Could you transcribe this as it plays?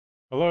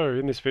Hello,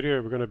 in this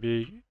video we're going to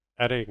be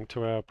adding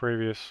to our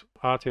previous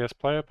RTS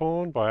player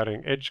pawn by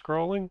adding edge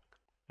scrolling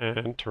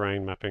and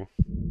terrain mapping.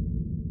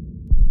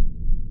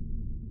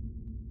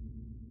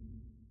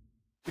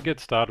 To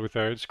get started with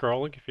edge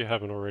scrolling, if you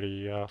haven't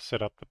already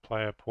set up the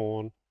player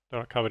pawn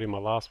that I covered in my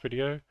last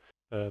video,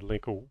 the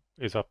link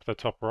is up at the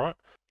top right.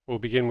 We'll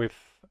begin with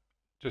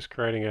just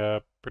creating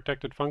a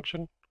protected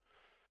function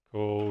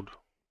called,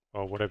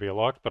 well, whatever you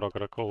like, but I've got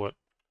to call it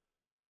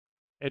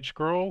edge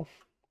scroll.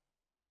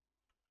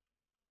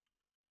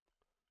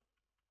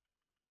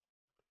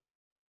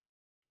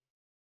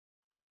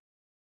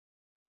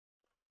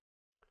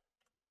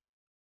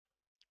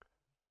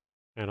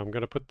 And I'm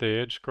going to put the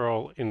edge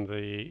scroll in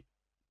the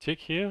tick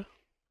here,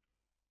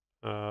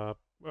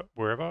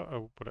 wherever.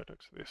 I'll put it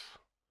next to this.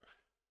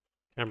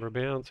 Camera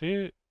bounds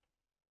here.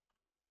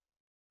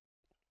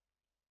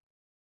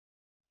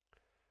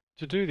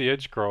 To do the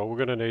edge scroll,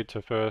 we're going to need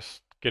to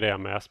first get our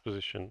mouse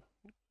position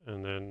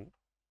and then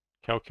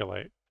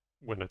calculate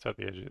when it's at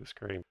the edge of the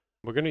screen.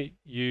 We're going to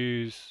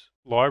use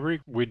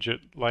library,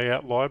 widget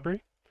layout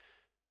library.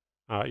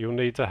 You'll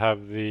need to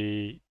have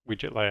the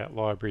widget layout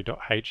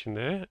library.h in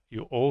there.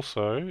 You'll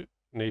also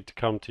need to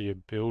come to your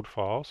build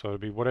file. So it'll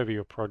be whatever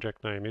your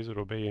project name is.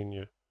 It'll be in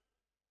your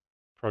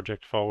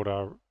project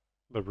folder,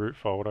 the root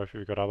folder if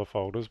you've got other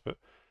folders,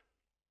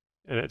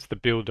 and it's the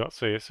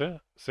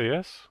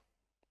build.css.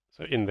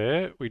 So in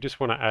there, we just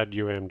want to add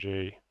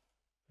UMG.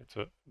 It's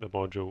the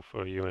module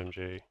for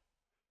UMG.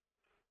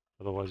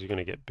 Otherwise, you're going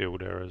to get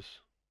build errors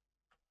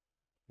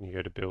when you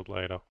go to build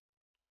later.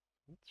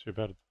 So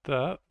about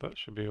that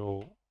should be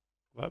all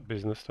that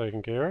business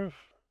taken care of.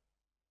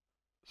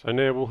 So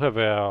now we'll have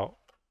our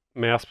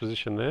mouse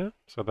position there.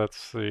 So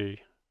that's the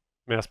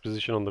mouse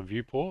position on the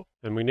viewport.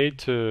 And we need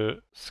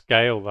to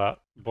scale that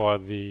by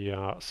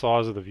the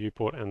size of the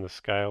viewport and the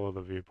scale of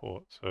the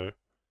viewport. So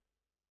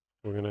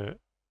we're going to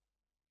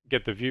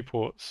get the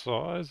viewport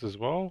size as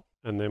well,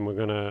 and then we're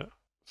going to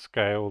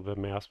scale the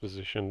mouse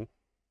position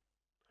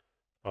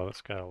by the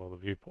scale of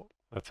the viewport.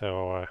 That's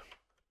how I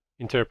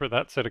interpret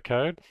that set of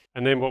code.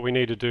 And then what we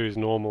need to do is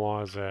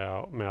normalize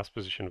our mouse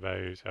position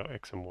values, our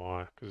x and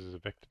y, because it's a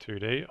vector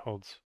 2D, it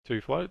holds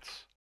two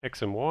floats,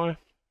 x and y,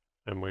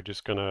 and we're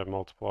just going to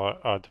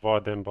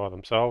divide them by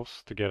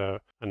themselves to get a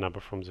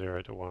number from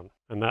 0 to 1.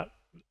 And that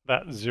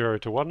 0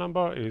 to 1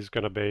 number is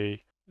going to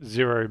be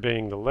 0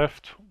 being the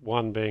left,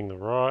 1 being the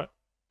right,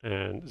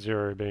 and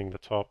 0 being the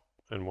top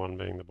and 1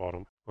 being the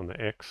bottom on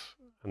the x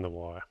and the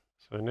y.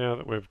 So now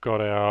that we've got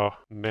our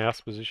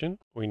mouse position,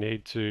 we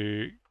need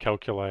to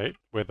calculate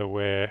whether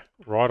we're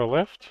right or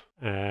left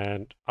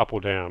and up or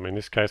down. In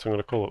this case, I'm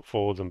going to call it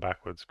forwards and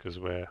backwards because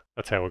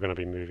that's how we're going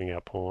to be moving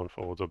our pawn,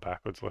 forwards or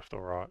backwards, left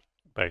or right,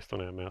 based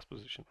on our mouse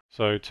position.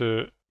 So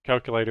to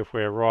calculate if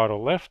we're right or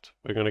left,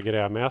 we're going to get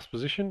our mouse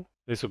position.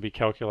 This will be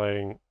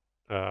calculating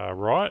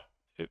right.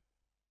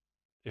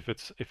 If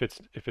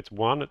it's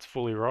 1, it's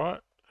fully right,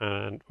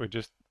 and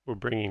we're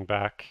bringing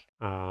back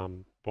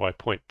by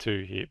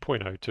 0.2 here,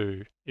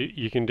 0.02.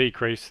 You can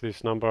decrease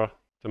this number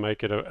to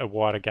make it a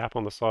wider gap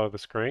on the side of the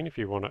screen if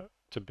you want it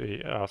to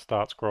be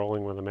start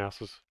scrolling when the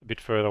mouse is a bit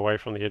further away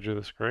from the edge of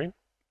the screen.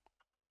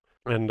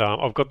 And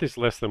I've got this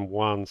less than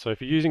 1, so if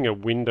you're using a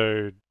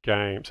windowed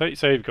game, say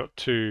you've got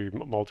two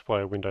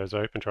multiplayer windows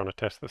open trying to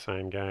test the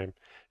same game,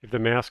 if the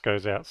mouse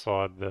goes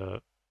outside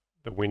the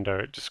window,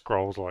 it just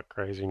scrolls like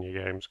crazy and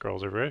your game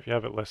scrolls everywhere. If you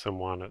have it less than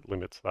 1, it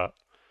limits that.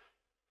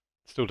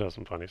 It still does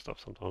some funny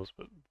stuff sometimes,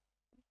 but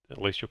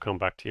at least you'll come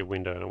back to your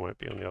window and it won't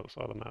be on the other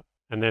side of the map.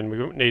 And then we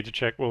need to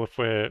check, well,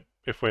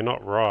 if we're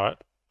not right,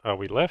 are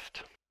we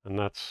left? And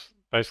that's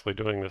basically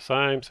doing the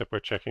same, except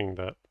we're checking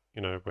that,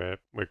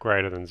 we're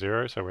greater than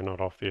 0, so we're not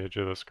off the edge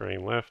of the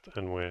screen left,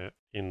 and we're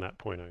in that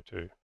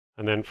 0.02.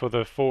 And then for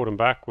the forward and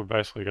back, we're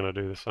basically going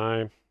to do the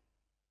same.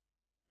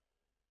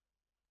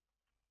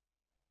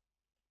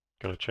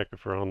 Going to check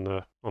if we're on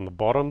the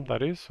bottom,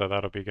 that is, so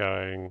that'll be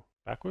going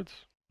backwards.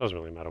 Doesn't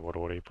really matter what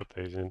order you put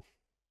these in.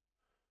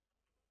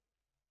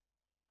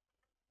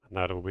 And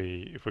that'll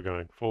be if we're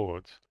going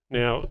forwards.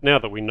 Now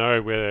that we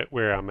know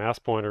where our mouse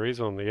pointer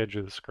is on the edge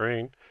of the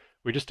screen,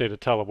 we just need to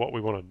tell it what we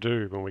want to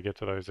do when we get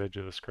to those edge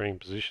of the screen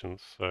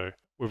positions. So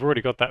we've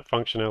already got that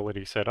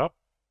functionality set up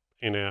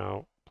in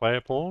our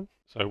player pawn.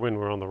 So when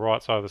we're on the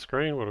right side of the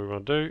screen, what do we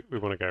want to do? We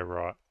want to go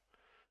right.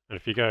 And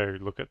if you go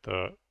look at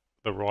the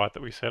right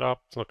that we set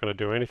up, it's not going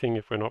to do anything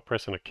if we're not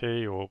pressing a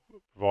key or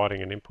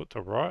providing an input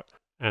to right.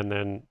 And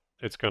then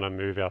it's going to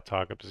move our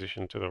target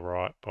position to the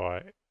right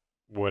by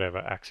whatever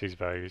axis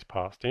value is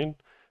passed in.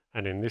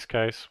 And in this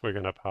case, we're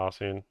going to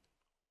pass in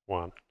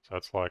 1. So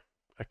it's like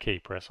a key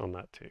press on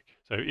that tick.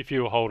 So if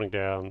you were holding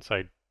down,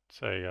 say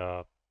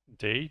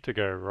D to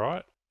go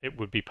right, it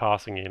would be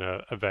passing in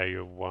a value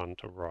of 1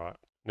 to right.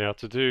 Now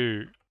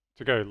to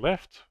go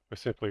left, we're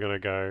simply going to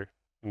go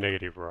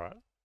negative right.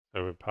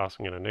 So we're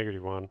passing in a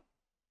negative 1,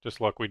 just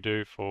like we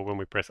do for when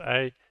we press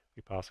A,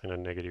 we pass in a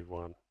negative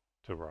 1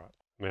 to right.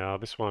 Now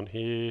this one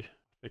here,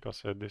 I think I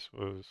said this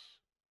was,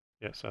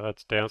 yeah, so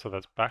that's down, so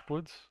that's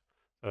backwards.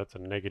 So that's a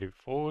negative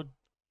forward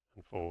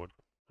and forward.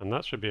 And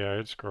that should be our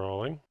edge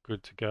scrolling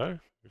good to go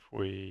if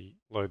we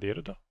load the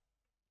editor.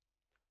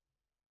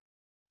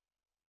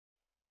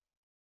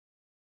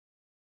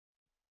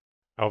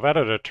 I've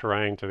added a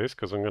terrain to this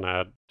because I'm going to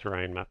add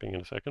terrain mapping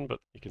in a second, but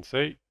you can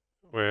see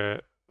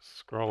we're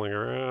scrolling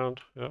around.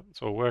 Yep,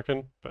 it's all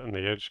working, but and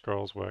the edge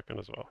scroll's working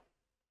as well.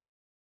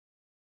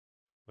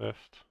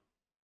 Left,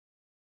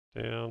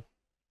 down,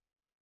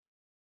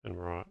 and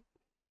right.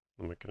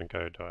 And we're going to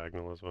go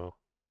diagonal as well.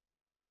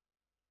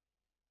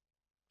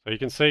 So you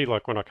can see,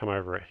 like when I come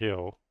over a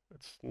hill,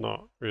 it's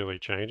not really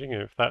changing.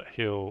 And if that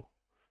hill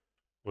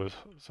was,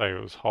 say it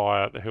was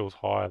higher, the hill's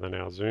higher than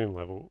our zoom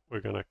level,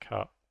 we're going to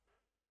cut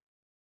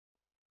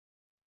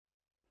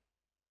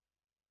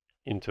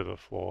into the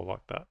floor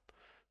like that.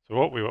 So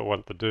what we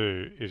want to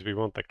do is we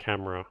want the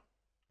camera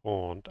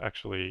on to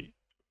actually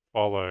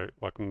follow,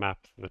 like map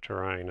the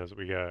terrain as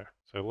we go.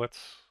 So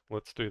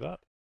let's do that.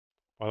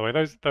 By the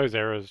way, those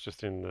errors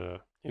just in the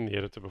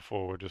editor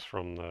before were just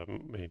from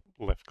me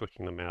left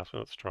clicking the mouse.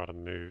 Let's try to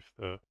move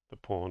the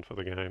pawn for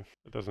the game.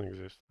 It doesn't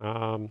exist.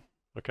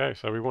 Okay,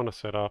 so we want to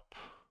set up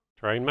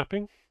terrain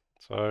mapping.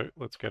 So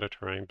let's get a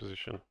terrain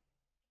position.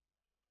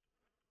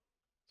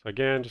 So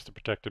again, just a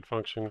protected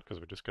function because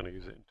we're just going to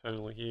use it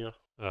internally here.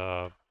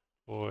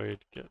 Void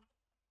get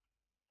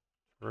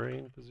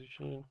terrain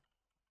position.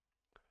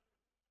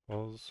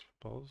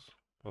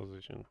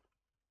 Position.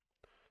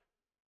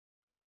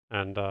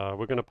 And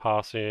we're going to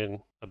pass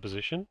in a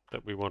position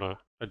that we want to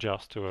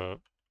adjust to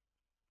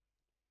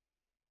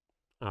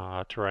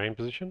a terrain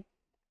position,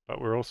 but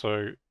we're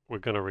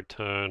going to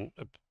return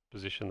a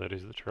position that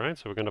is the terrain,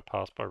 so we're going to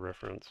pass by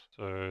reference.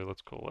 So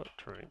let's call it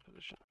terrain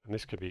position, and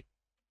this could be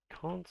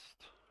const.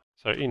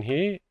 So in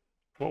here,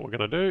 what we're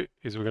going to do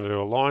is we're going to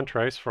do a line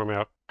trace from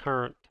our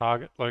current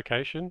target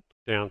location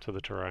down to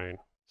the terrain.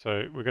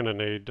 So we're going to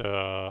need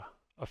a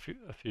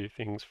few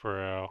things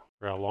for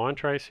our line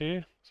trace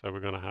here. So we're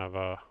going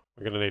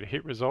to need a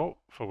hit result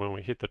for when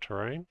we hit the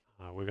terrain.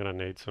 We're going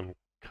to need some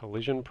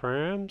collision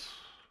params,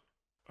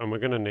 and we're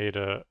going to need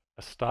a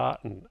start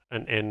and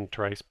an end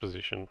trace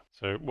position.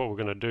 So what we're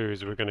going to do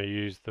is we're going to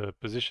use the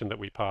position that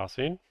we pass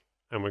in,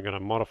 and we're going to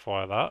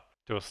modify that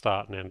to a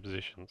start and end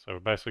position. So we're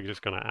basically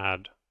just going to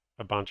add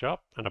a bunch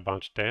up and a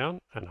bunch down,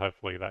 and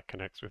hopefully that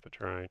connects with the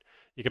terrain.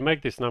 You can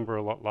make this number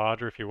a lot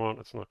larger if you want.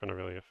 It's not going to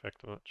really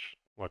affect much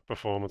like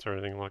performance or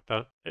anything like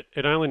that.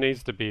 It only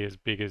needs to be as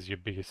big as your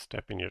biggest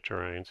step in your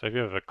terrain. So if you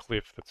have a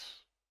cliff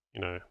that's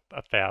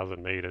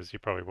 1,000 meters, you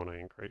probably want to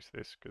increase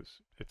this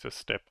because it's a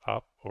step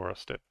up or a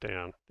step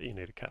down that you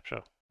need to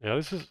capture. Now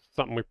this is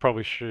something we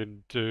probably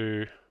should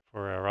do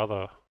for our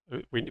other.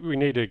 We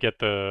need to get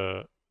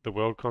the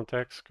world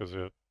context because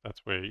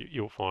that's where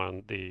you'll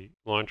find the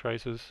line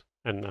traces,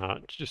 and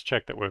just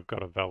check that we've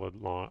got a valid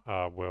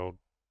world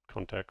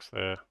context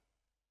there.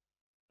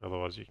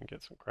 Otherwise you can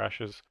get some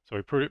crashes. So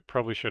we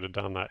probably should have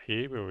done that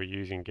here where we're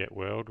using get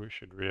world. We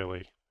should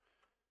really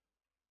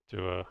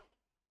do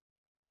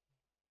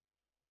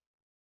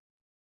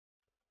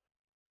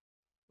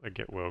a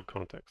get world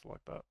context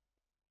like that.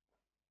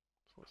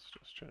 So let's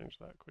just change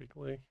that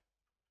quickly.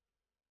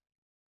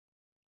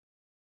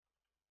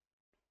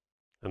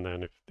 And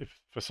then if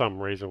for some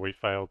reason we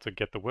fail to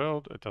get the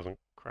world, it doesn't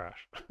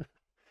crash.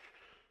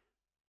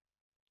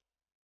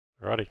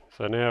 Alrighty,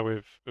 so now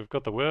we've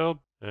got the world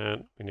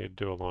and we need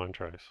to do a line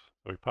trace.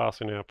 So we pass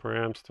in our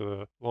params to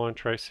the line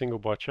trace single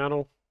by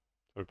channel.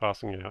 So we're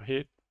passing in our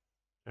hit,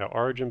 our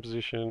origin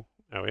position,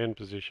 our end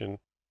position.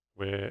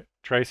 We're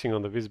tracing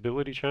on the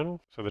visibility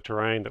channel. So the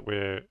terrain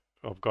that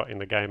I've got in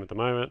the game at the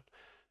moment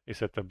is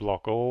set to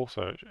block all,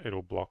 so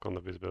it'll block on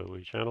the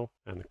visibility channel,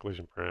 and the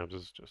collision params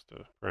is just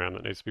a param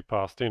that needs to be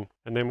passed in.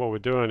 And then what we're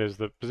doing is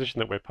the position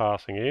that we're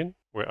passing in,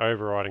 we're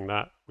overriding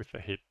that with the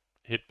hit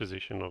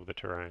position of the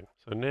terrain.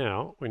 So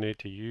now we need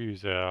to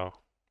use our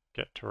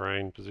get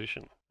terrain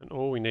position. And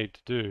all we need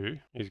to do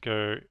is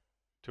go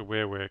to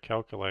where we're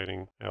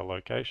calculating our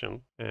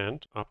location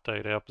and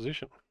update our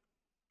position.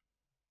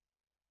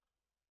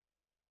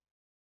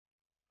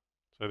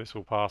 So this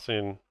will pass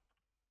in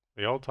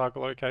the old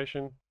target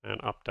location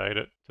and update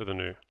it to the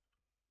new.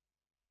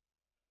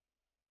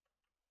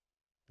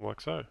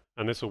 Like so.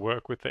 And this will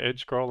work with the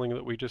edge scrolling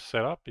that we just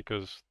set up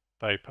because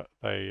they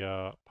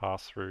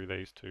pass through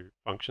these two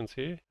functions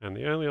here. And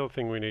the only other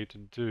thing we need to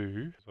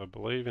do is, I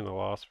believe in the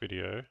last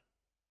video,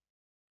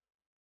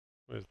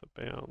 where's the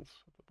bounds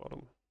at the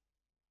bottom?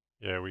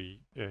 Yeah,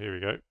 here we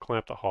go,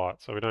 clamp the height.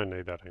 So we don't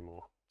need that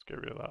anymore. Let's get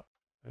rid of that.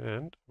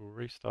 And we'll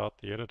restart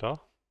the editor.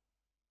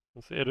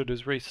 Once the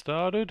editor's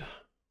restarted,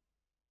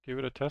 give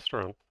it a test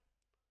run.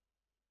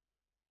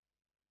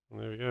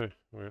 And there we go,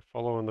 we're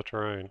following the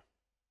terrain.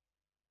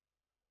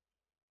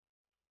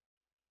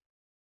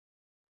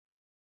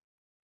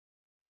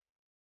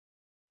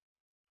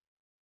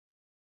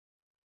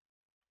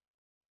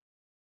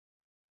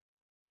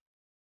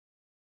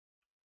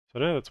 So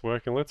now that's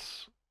working,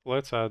 let's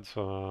add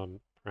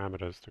some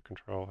parameters to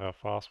control how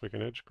fast we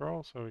can edge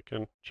scroll so we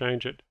can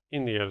change it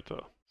in the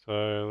editor.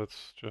 So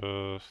let's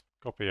just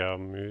copy our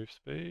move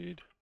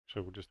speed.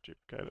 So we'll just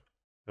duplicate it.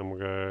 And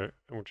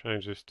we'll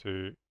change this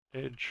to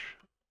edge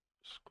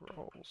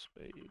scroll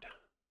speed.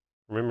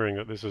 Remembering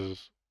that this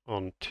is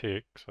on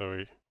tick,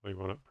 so we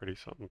want it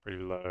something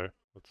pretty low.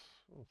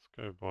 Let's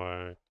go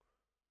by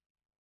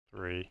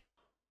 3.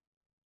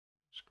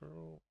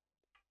 Scroll.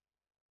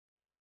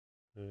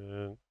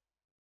 And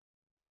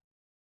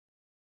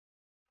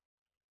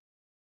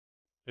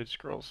edge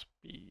scroll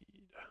speed.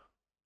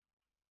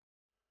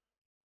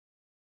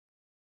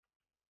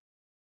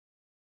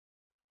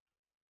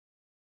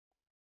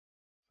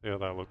 See how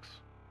that looks.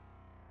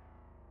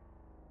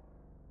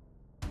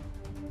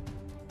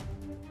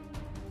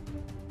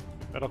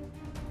 Better.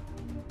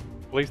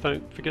 Please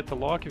don't forget to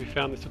like if you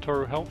found this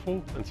tutorial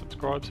helpful, and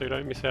subscribe so you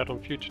don't miss out on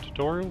future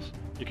tutorials.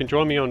 You can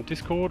join me on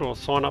Discord or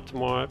sign up to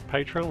my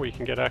Patreon, where you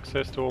can get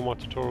access to all my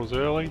tutorials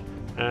early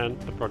and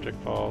the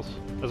project files,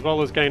 as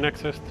well as gain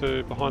access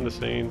to behind the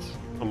scenes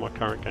on my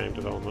current game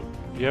development.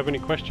 If you have any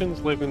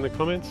questions, leave them in the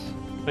comments.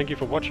 Thank you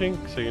for watching.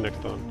 See you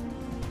next time.